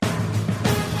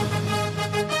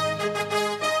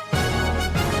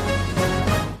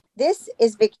This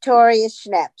is Victoria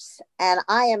Schneps, and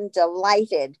I am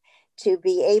delighted to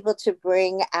be able to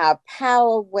bring our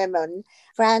power woman,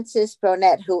 Frances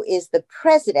Burnett, who is the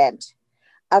president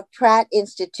of Pratt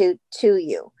Institute, to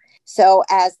you. So,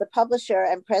 as the publisher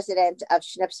and president of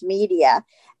Schneps Media,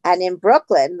 and in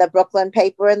Brooklyn, the Brooklyn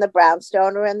Paper and the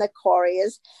Brownstoner and the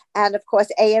Couriers, and of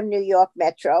course, AM New York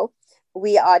Metro,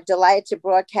 we are delighted to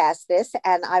broadcast this.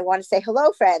 And I want to say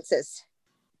hello, Frances.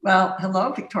 Well,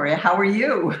 hello, Victoria. How are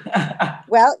you?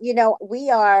 Well, we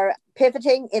are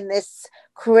pivoting in this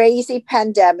crazy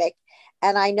pandemic,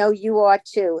 and I know you are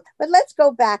too. But let's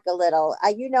go back a little.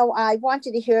 I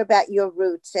wanted to hear about your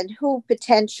roots and who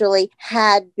potentially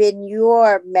had been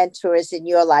your mentors in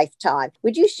your lifetime.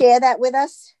 Would you share that with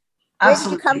us?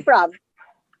 Absolutely. Where did you come from?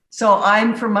 So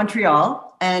I'm from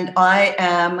Montreal, and I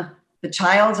am the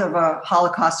child of a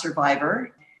Holocaust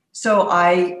survivor. So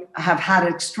I have had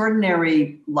an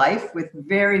extraordinary life with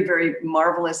very, very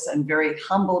marvelous and very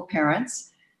humble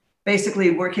parents,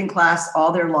 basically working class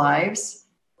all their lives.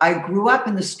 I grew up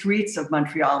in the streets of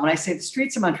Montreal. When I say the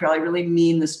streets of Montreal, I really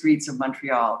mean the streets of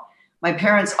Montreal. My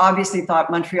parents obviously thought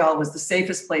Montreal was the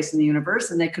safest place in the universe,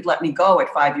 and they could let me go at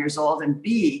 5 years old and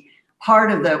be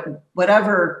part of the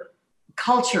whatever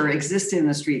culture existed in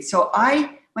the streets. So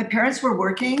my parents were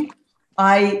working.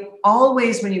 I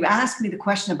always, when you ask me the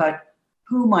question about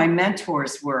who my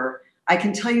mentors were, I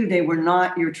can tell you they were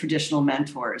not your traditional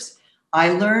mentors.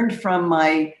 I learned from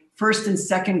my first and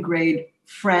second grade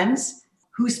friends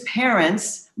whose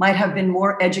parents might have been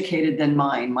more educated than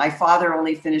mine. My father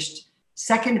only finished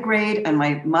second grade and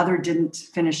my mother didn't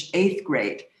finish eighth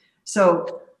grade.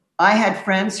 So I had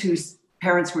friends whose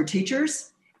parents were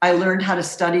teachers. I learned how to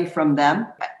study from them.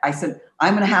 I said,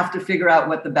 I'm going to have to figure out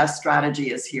what the best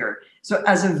strategy is here. So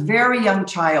as a very young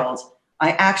child,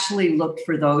 I actually looked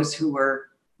for those who were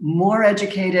more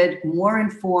educated, more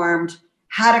informed,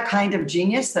 had a kind of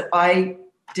genius that I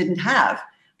didn't have.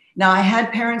 Now, I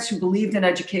had parents who believed in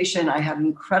education. I had an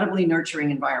incredibly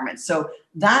nurturing environment. So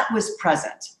that was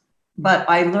present. But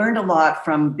I learned a lot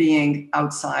from being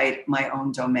outside my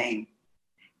own domain.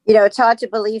 It's hard to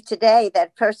believe today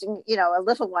that person, a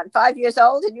little one, 5 years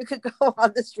old, and you could go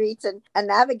on the streets and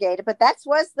navigate it. But that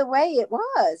was the way it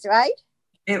was, right?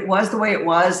 It was the way it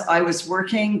was. I was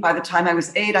working. By the time I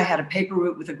was 8, I had a paper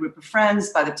route with a group of friends.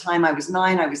 By the time I was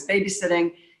 9, I was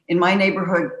babysitting. In my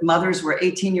neighborhood, mothers were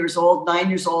 18 years old, 9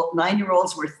 years old.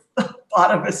 9-year-olds were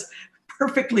thought of as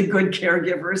perfectly good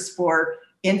caregivers for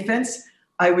infants.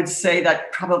 I would say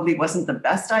that probably wasn't the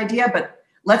best idea, but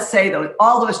let's say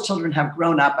all those children have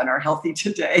grown up and are healthy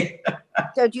today.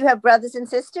 So do you have brothers and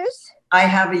sisters? I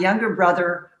have a younger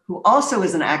brother who also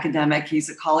is an academic. He's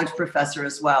a college professor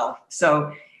as well.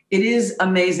 So it is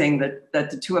amazing that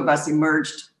the two of us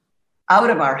emerged out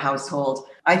of our household.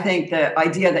 I think the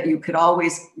idea that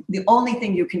the only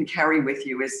thing you can carry with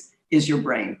you is your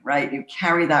brain, right? You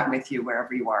carry that with you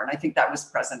wherever you are. And I think that was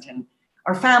present in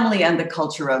our family and the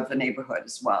culture of the neighborhood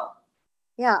as well.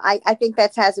 Yeah, I think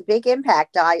that has a big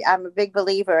impact. I'm a big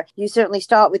believer. You certainly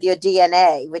start with your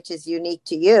DNA, which is unique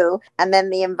to you. And then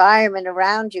the environment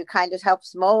around you kind of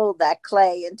helps mold that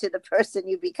clay into the person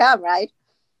you become, right?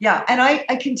 Yeah, and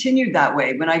I continued that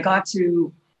way. When I got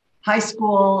to high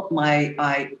school,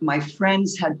 my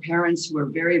friends had parents who were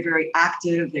very, very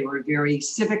active. They were very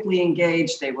civically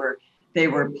engaged. They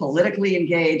were politically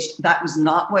engaged. That was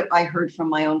not what I heard from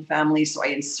my own family. So I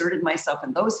inserted myself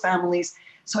in those families.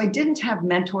 So I didn't have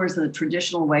mentors in the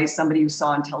traditional way, somebody who saw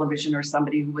on television or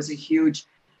somebody who was a huge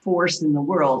force in the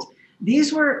world.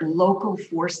 These were local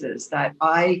forces that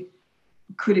I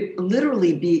could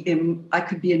literally be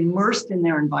immersed in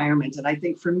their environment. And I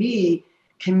think for me,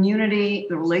 community,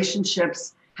 the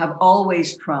relationships have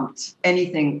always trumped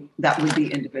anything that would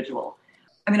be individual.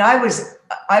 I mean, I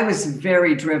was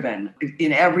very driven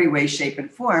in every way, shape,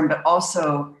 and form, but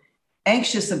also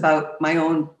anxious about my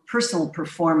own personal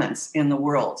performance in the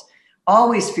world,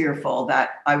 always fearful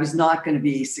that I was not going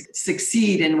to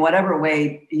succeed in whatever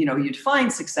way, you define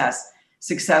success.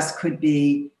 Success could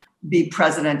be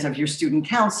president of your student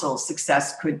council.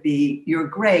 Success could be your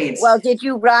grades. Well, did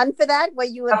you run for that? Were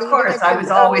you? Of course, I was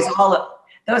always all of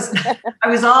those. I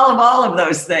was all of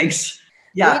those things.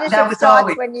 Yeah, leadership that was starts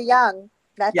always when you're young.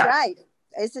 That's right.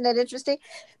 Isn't it interesting?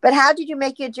 But how did you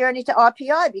make your journey to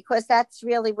RPI? Because that's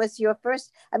really was your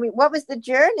first. I mean, what was the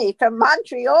journey from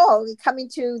Montreal coming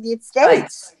to the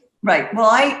States? Right. Well,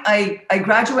 I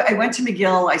graduated. I went to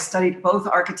McGill. I studied both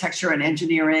architecture and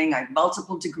engineering. I had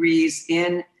multiple degrees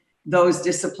in those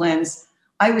disciplines.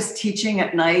 I was teaching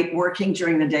at night, working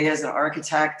during the day as an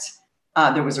architect.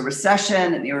 There was a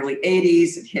recession in the early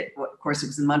 80s. It hit, of course, it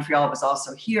was in Montreal. It was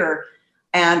also here.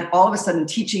 And all of a sudden,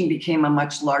 teaching became a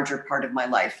much larger part of my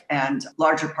life and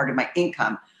larger part of my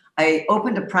income. I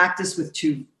opened a practice with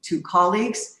two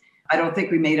colleagues. I don't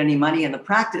think we made any money in the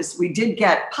practice. We did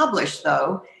get published,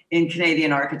 though, in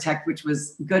Canadian Architect, which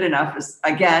was good enough.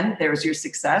 Again, there's your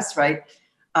success, right?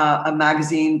 A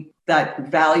magazine that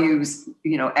values,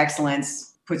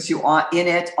 excellence, puts you on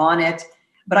it.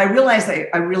 But I realized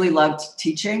that I really loved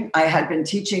teaching. I had been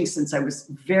teaching since I was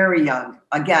very young.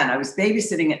 Again, I was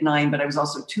babysitting at 9, but I was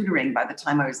also tutoring by the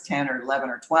time I was 10 or 11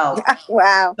 or 12.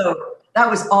 Wow. So that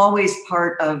was always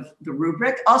part of the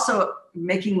rubric. Also,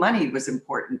 making money was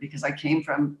important because I came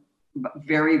from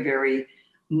very, very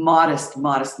modest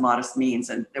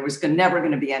means. And there was never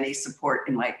going to be any support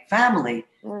in my family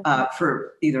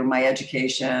for either my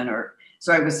education or...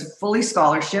 So I was fully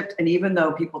scholarshiped. And even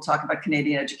though people talk about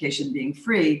Canadian education being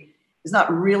free, it's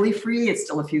not really free. It's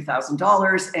still a few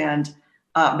 $1,000s. And,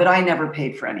 but I never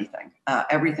paid for anything.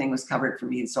 Everything was covered for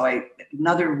me. And so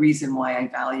another reason why I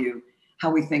value how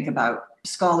we think about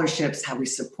scholarships, how we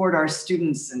support our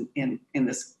students in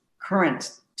this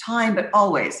current time, but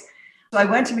always. So I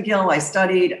went to McGill, I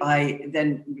studied,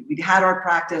 then we had our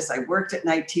practice, I worked at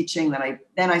night teaching,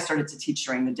 then I started to teach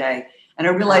during the day. And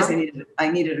I realized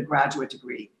I needed a graduate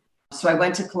degree. So I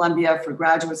went to Columbia for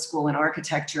graduate school in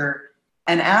architecture.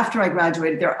 And after I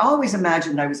graduated, I always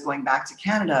imagined I was going back to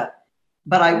Canada,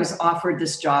 but I was offered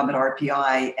this job at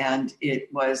RPI and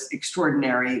it was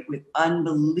extraordinary with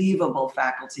unbelievable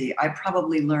faculty. I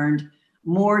probably learned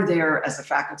more there as a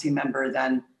faculty member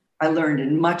than I learned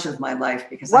in much of my life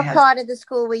because What part of the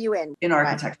school were you in? In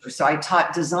architecture. So I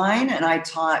taught design and I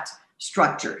taught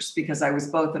structures because I was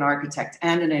both an architect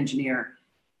and an engineer.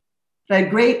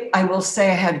 But I will say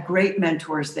I had great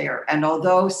mentors there. And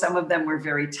although some of them were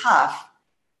very tough,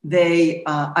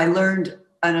 I learned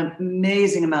an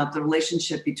amazing amount, the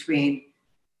relationship between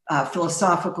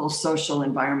philosophical, social,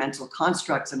 environmental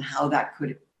constructs and how that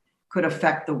could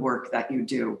affect the work that you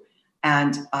do.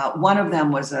 And one of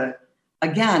them was a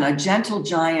gentle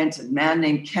giant, a man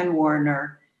named Ken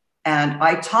Warner. And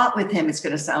I taught with him. It's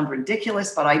going to sound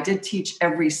ridiculous, but I did teach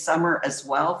every summer as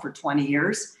well for 20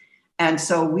 years. And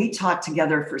so we taught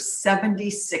together for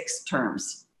 76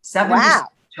 terms. 76 wow.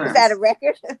 terms. Is that a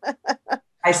record?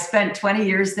 I spent 20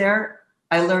 years there.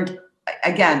 I learned,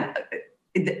 again,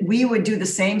 we would do the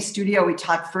same studio. We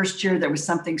taught first year. There was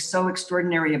something so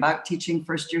extraordinary about teaching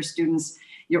first year students.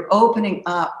 You're opening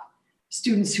up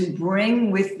students who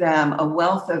bring with them a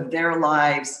wealth of their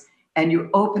lives, and you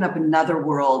open up another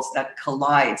world that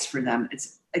collides for them.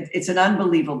 It's an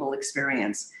unbelievable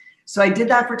experience. So I did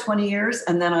that for 20 years.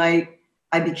 And then I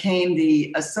became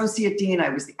the associate dean. I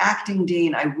was the acting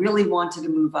dean. I really wanted to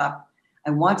move up.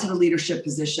 I wanted a leadership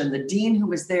position. The dean who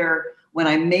was there when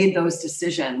I made those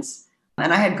decisions,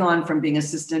 and I had gone from being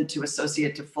assistant to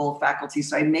associate to full faculty.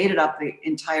 So I made it up the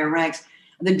entire ranks.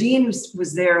 And the dean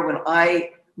was there when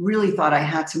I really thought I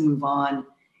had to move on.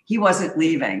 He wasn't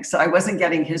leaving, so I wasn't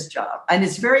getting his job. And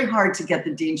it's very hard to get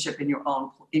the deanship in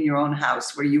your own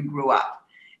house where you grew up.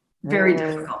 Very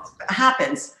difficult. It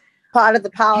happens. Part of the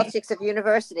politics of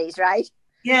universities, right?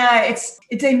 Yeah,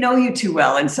 they know you too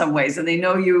well in some ways, and they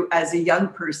know you as a young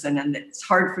person, and it's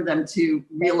hard for them to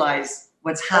realize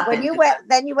what's happened.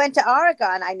 Then you went to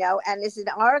Oregon, I know. And is it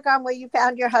Oregon where you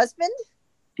found your husband?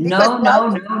 No.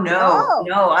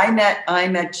 I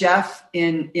met Jeff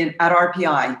at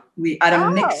RPI. We at a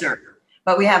mixer,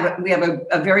 but we have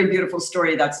a very beautiful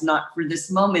story that's not for this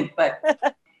moment. But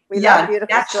love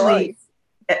beautiful stories.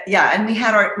 Yeah, and we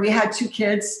had 2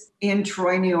 kids in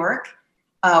Troy, New York.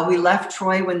 We left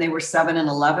Troy when they were 7 and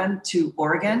 11 to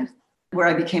Oregon, where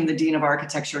I became the Dean of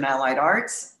Architecture and Allied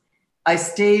Arts. I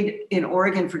stayed in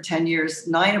Oregon for 10 years,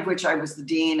 9 of which I was the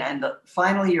dean. And the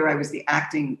final year, I was the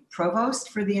acting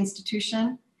provost for the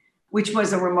institution, which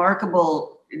was a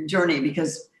remarkable journey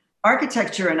because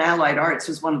architecture and allied arts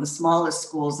was one of the smallest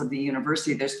schools of the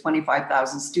university. There's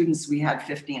 25,000 students. We had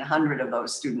 1,500 of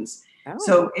those students. Oh.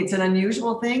 So it's an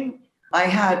unusual thing. I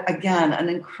had, again, an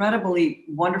incredibly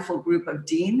wonderful group of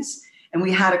deans, and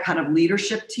we had a kind of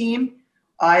leadership team.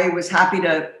 I was happy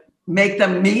to make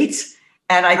them meet.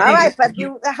 And I think all right, but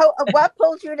what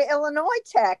pulled you to Illinois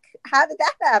Tech? How did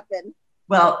that happen?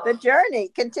 Well, the journey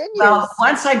continues. Well,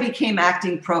 once I became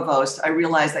acting provost, I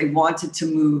realized I wanted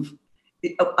to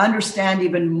understand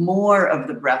even more of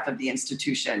the breadth of the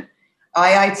institution.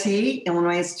 IIT,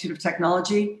 Illinois Institute of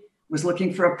Technology, was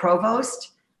looking for a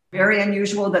provost. Very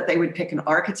unusual that they would pick an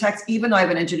architect, even though I have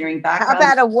an engineering background. How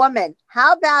about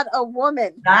a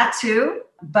woman? That too,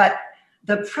 but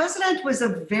the president was a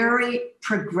very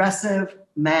progressive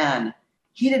man.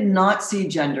 He did not see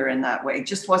gender in that way.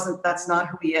 That's not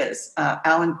who he is.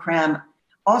 Alan Cram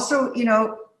also,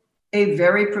 a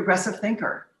very progressive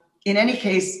thinker. In any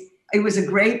case, it was a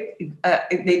great,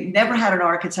 they never had an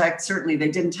architect. Certainly they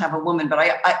didn't have a woman, but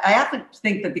I happen to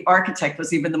think that the architect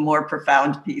was even the more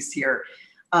profound piece here.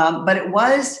 But it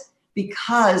was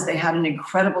because they had an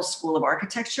incredible school of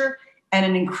architecture and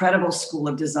an incredible school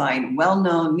of design.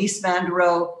 Well-known, Mies van der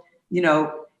Rohe,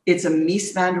 it's a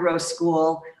Mies van der Rohe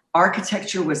school.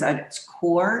 Architecture was at its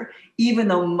core, even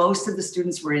though most of the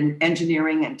students were in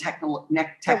engineering and technical.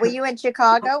 So were you in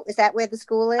Chicago? Is that where the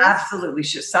school is? Absolutely,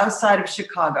 south side of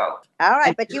Chicago. All right,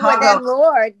 and but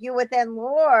Chicago, you were then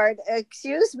lured,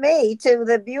 excuse me, to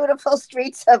the beautiful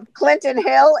streets of Clinton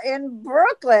Hill in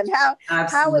Brooklyn.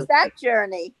 How was that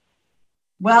journey?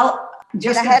 Well,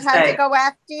 just did a headhunter go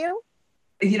after you?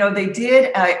 They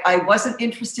did. I wasn't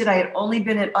interested. I had only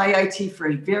been at IIT for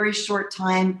a very short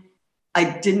time. I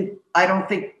don't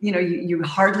think, you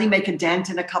hardly make a dent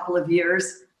in a couple of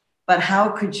years, but how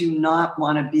could you not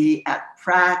want to be at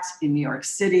Pratt in New York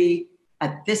City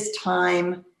at this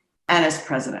time and as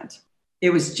president? It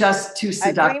was just too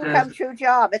seductive. A dream come true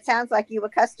job. It sounds like you were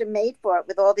custom made for it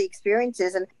with all the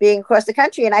experiences and being across the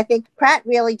country. And I think Pratt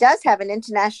really does have an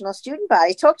international student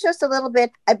body. Talk to us a little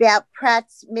bit about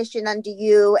Pratt's mission under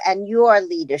you and your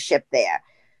leadership there.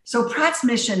 So Pratt's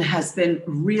mission has been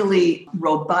really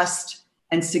robust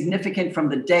and significant from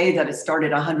the day that it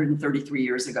started 133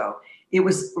 years ago. It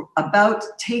was about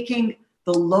taking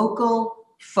the local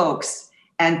folks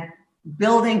and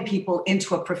building people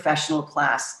into a professional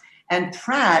class. And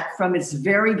Pratt, from its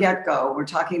very get-go, we're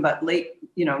talking about late,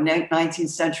 19th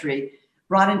century,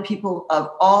 brought in people of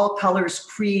all colors,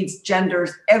 creeds,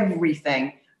 genders,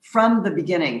 everything from the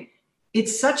beginning.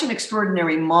 It's such an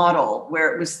extraordinary model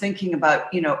where it was thinking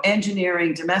about,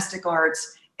 engineering, domestic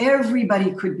arts.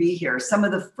 Everybody could be here. Some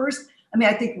of the first,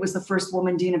 I think it was the first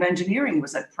woman dean of engineering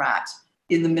was at Pratt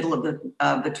in the middle of the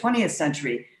 20th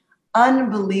century.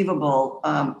 Unbelievable.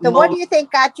 So what do you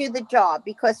think got you the job?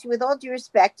 Because with all due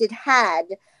respect, it had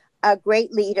a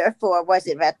great leader for, was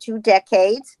it about 2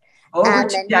 decades? Over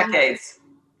 2 decades.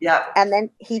 Yeah. And then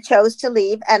he chose to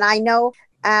leave. And I know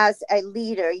as a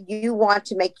leader, you want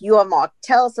to make your mark.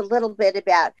 Tell us a little bit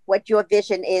about what your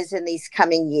vision is in these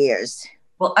coming years.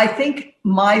 Well, I think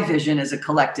my vision is a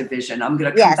collective vision. I'm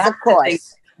going to come back to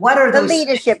things. What are the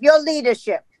leadership? Your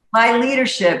leadership. My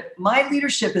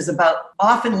leadership is about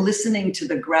often listening to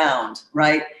the ground,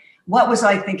 right? What was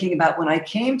I thinking about when I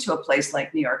came to a place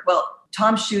like New York? Well,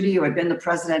 Tom Schuette, who had been the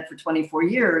president for 24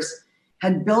 years,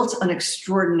 had built an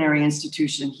extraordinary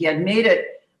institution. He had made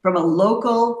it from a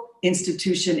local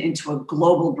institution into a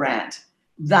global brand.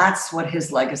 That's what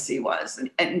his legacy was.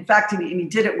 And in fact, he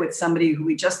did it with somebody who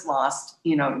we just lost,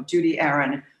 Judy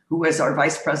Aaron, who was our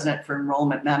vice president for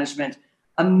enrollment management.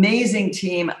 Amazing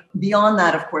team. Beyond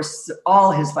that, of course,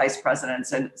 all his vice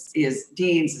presidents and his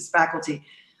deans, his faculty.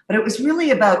 But it was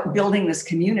really about building this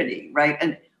community, right?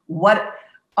 And what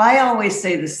I always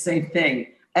say the same thing.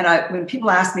 And when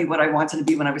people ask me what I wanted to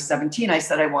be when I was 17, I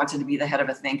said I wanted to be the head of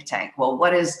a think tank. Well,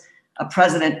 what is a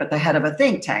president but the head of a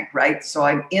think tank, right? So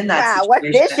I'm in that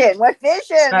situation. What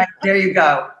vision? Right, there you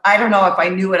go. I don't know if I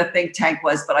knew what a think tank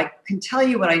was, but I can tell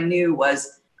you what I knew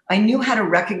was I knew how to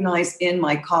recognize in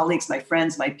my colleagues, my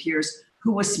friends, my peers,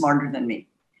 who was smarter than me.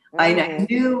 Mm-hmm. I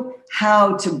knew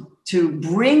how to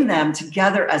bring them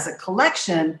together as a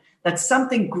collection that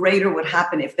something greater would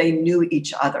happen if they knew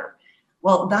each other.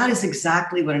 Well, that is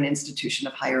exactly what an institution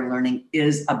of higher learning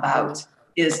is about.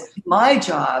 Is my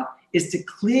job is to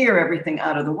clear everything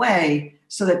out of the way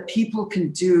so that people can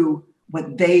do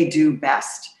what they do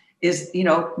best. Is,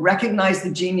 recognize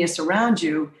the genius around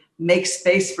you, make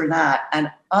space for that,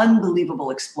 and unbelievable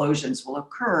explosions will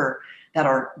occur that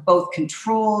are both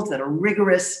controlled, that are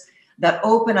rigorous, that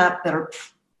open up, that are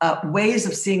ways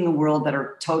of seeing the world that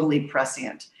are totally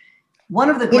prescient. One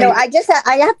of the great-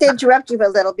 I have to interrupt you a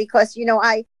little because,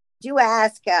 I do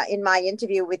ask in my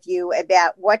interview with you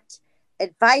about what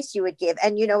advice you would give.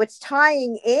 And, it's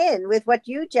tying in with what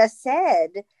you just said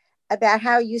about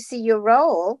how you see your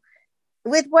role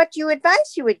with what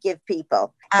advice you would give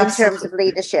people. Absolutely. In terms of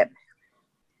leadership.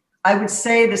 I would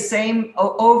say the same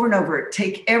over and over.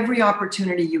 Take every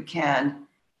opportunity you can.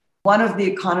 One of the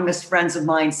economist friends of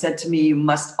mine said to me, you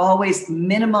must always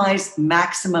minimize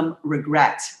maximum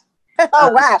regret.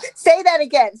 Oh, wow. Say that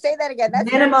again.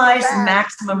 That's minimize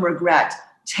maximum regret.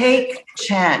 Take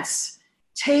chance.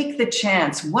 Take the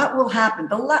chance. What will happen?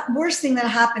 The worst thing that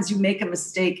happens, you make a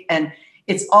mistake and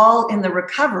it's all in the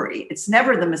recovery. It's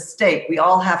never the mistake. We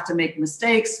all have to make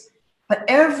mistakes, but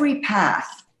every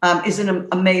path is an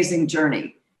amazing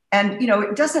journey. And,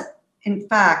 it doesn't, in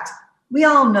fact, we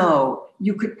all know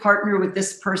you could partner with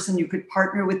this person, you could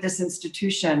partner with this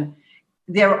institution.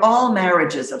 they're all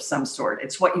marriages of some sort.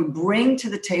 It's what you bring to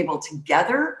the table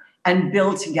together and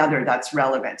build together that's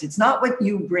relevant. It's not what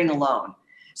you bring alone.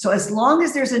 So as long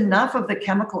as there's enough of the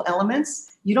chemical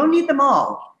elements, you don't need them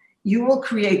all. You will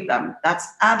create them. That's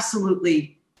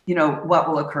absolutely, what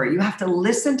will occur. You have to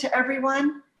listen to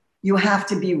everyone. You have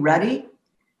to be ready,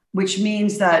 which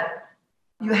means that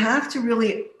you have to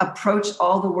really approach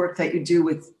all the work that you do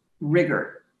with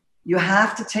rigor. You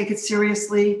have to take it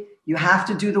seriously. You have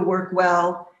to do the work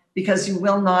well, because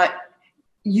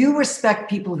you respect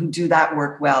people who do that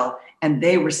work well, and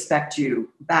they respect you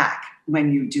back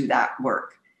when you do that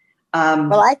work.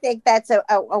 Well, I think that's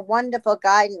a wonderful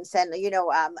guidance. And,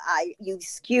 you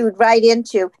skewed right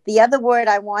into the other word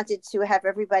I wanted to have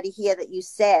everybody hear that you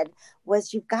said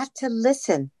was you've got to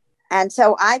listen. And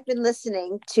so I've been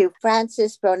listening to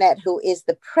Frances Burnett, who is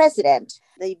the president,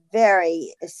 the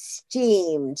very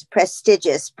esteemed,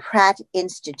 prestigious Pratt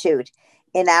Institute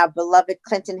in our beloved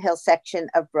Clinton Hill section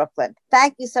of Brooklyn.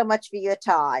 Thank you so much for your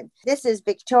time. This is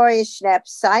Victoria Schnepp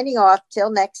signing off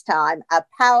till next time. A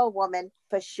power woman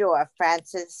for sure,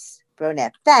 Frances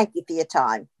Burnett. Thank you for your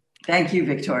time. Thank you,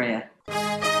 Victoria.